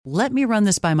"Let me run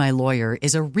this by my lawyer"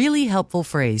 is a really helpful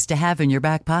phrase to have in your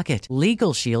back pocket.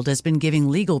 Legal Shield has been giving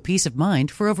legal peace of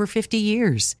mind for over 50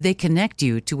 years. They connect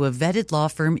you to a vetted law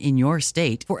firm in your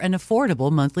state for an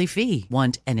affordable monthly fee.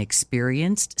 Want an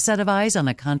experienced set of eyes on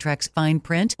a contract's fine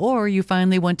print? Or you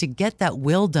finally want to get that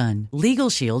will done?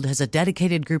 Legal Shield has a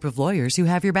dedicated group of lawyers who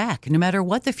have your back, no matter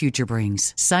what the future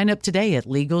brings. Sign up today at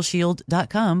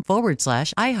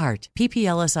LegalShield.com/iHeart.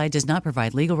 PPLSI does not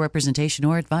provide legal representation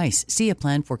or advice. See a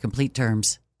plan for complete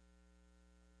terms.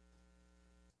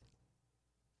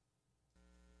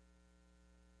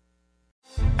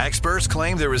 Experts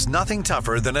claim there is nothing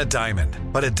tougher than a diamond.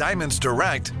 But at Diamonds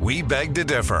Direct, we beg to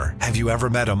differ. Have you ever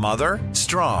met a mother?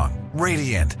 Strong,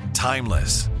 radiant,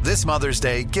 timeless. This Mother's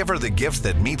Day, give her the gift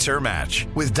that meets her match.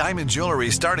 With diamond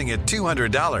jewelry starting at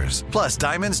 $200. Plus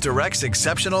Diamonds Direct's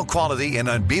exceptional quality and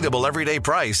unbeatable everyday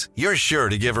price, you're sure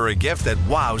to give her a gift that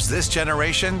wows this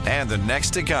generation and the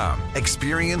next to come.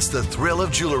 Experience the thrill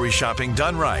of jewelry shopping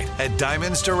done right at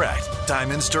Diamonds Direct.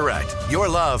 Diamonds Direct. Your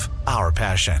love, our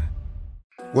passion.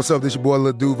 What's up, this your boy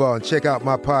Lil Duval, and check out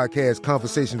my podcast,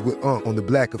 Conversations with Unc, on the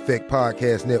Black Effect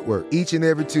Podcast Network. Each and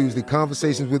every Tuesday,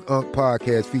 Conversations with Unc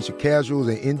podcast feature casual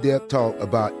and in-depth talk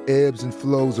about ebbs and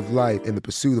flows of life and the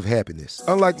pursuit of happiness.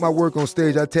 Unlike my work on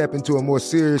stage, I tap into a more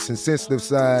serious and sensitive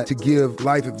side to give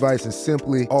life advice and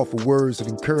simply offer words of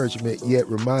encouragement, yet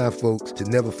remind folks to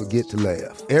never forget to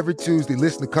laugh. Every Tuesday,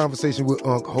 listen to Conversation with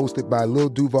Unc, hosted by Lil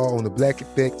Duval on the Black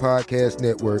Effect Podcast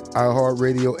Network,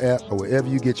 iHeartRadio app, or wherever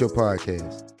you get your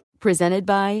podcasts. Presented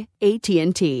by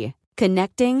AT&T.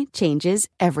 Connecting changes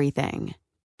everything.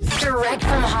 Direct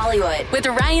from Hollywood with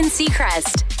Ryan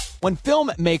Seacrest. When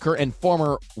filmmaker and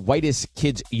former Whitest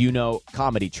Kids You Know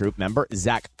comedy troupe member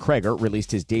Zach Kreger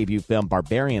released his debut film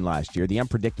Barbarian last year, the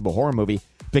unpredictable horror movie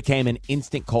became an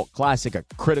instant cult classic, a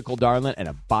critical darling, and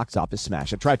a box office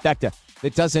smash. A trifecta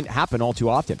that doesn't happen all too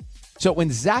often. So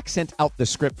when Zach sent out the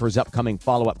script for his upcoming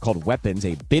follow-up called Weapons,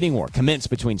 a bidding war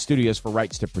commenced between studios for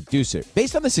rights to produce it.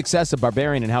 Based on the success of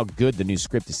Barbarian and how good the new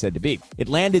script is said to be, it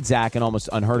landed Zach an almost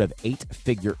unheard of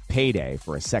 8-figure payday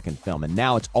for a second film. And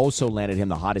now it's also landed him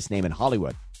the hottest name in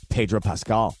Hollywood, Pedro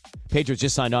Pascal. Pedro's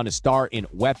just signed on to star in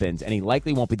Weapons, and he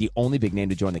likely won't be the only big name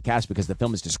to join the cast because the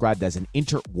film is described as an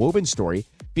interwoven story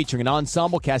featuring an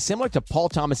ensemble cast similar to Paul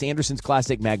Thomas Anderson's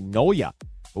classic Magnolia,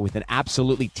 but with an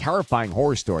absolutely terrifying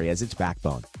horror story as its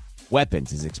backbone.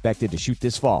 Weapons is expected to shoot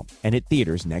this fall and hit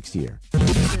theaters next year.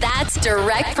 That's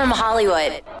Direct from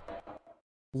Hollywood.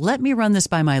 "Let me run this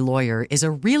by my lawyer" is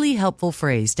a really helpful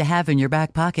phrase to have in your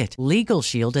back pocket. Legal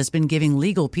Shield has been giving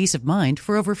legal peace of mind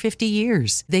for over 50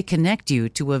 years. They connect you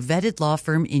to a vetted law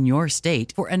firm in your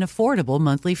state for an affordable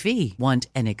monthly fee. Want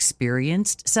an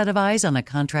experienced set of eyes on a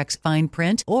contract's fine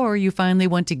print? Or you finally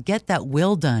want to get that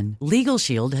will done? Legal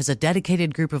Shield has a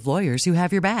dedicated group of lawyers who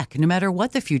have your back, no matter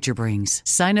what the future brings.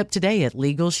 Sign up today at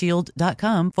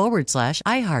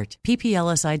LegalShield.com/iHeart.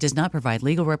 PPLSI does not provide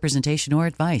legal representation or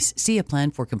advice. See a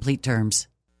plan for complete terms.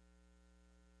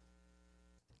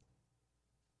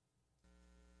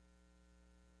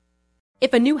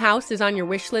 If a new house is on your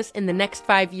wish list in the next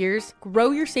 5 years,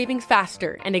 grow your savings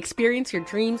faster and experience your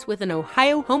dreams with an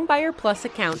Ohio Homebuyer Plus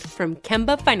account from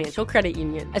Kemba Financial Credit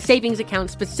Union. A savings account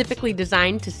specifically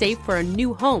designed to save for a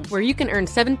new home, where you can earn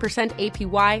 7%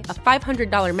 APY, a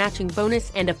 $500 matching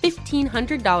bonus, and a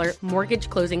 $1,500 mortgage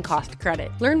closing cost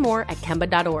credit. Learn more at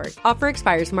Kemba.org. Offer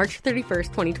expires March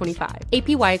 31st, 2025.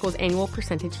 APY equals annual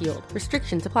percentage yield.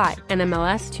 Restrictions apply.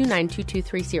 NMLS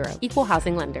 292230. Equal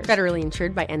housing lender. Federally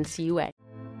insured by NCUA.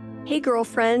 Hey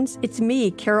girlfriends, it's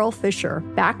me, Carol Fisher,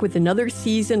 back with another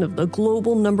season of the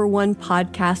global #1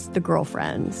 podcast, The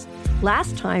Girlfriends.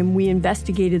 Last time, we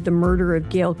investigated the murder of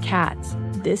Gail Katz.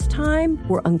 This time,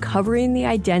 we're uncovering the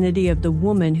identity of the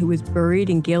woman who was buried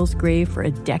in Gail's grave for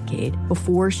a decade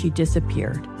before she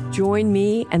disappeared. Join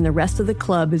me and the rest of the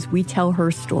club as we tell her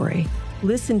story.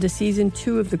 Listen to Season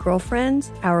 2 of The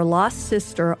Girlfriends, Our Lost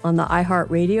Sister on the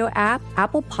iHeartRadio app,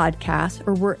 Apple Podcasts,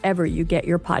 or wherever you get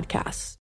your podcasts.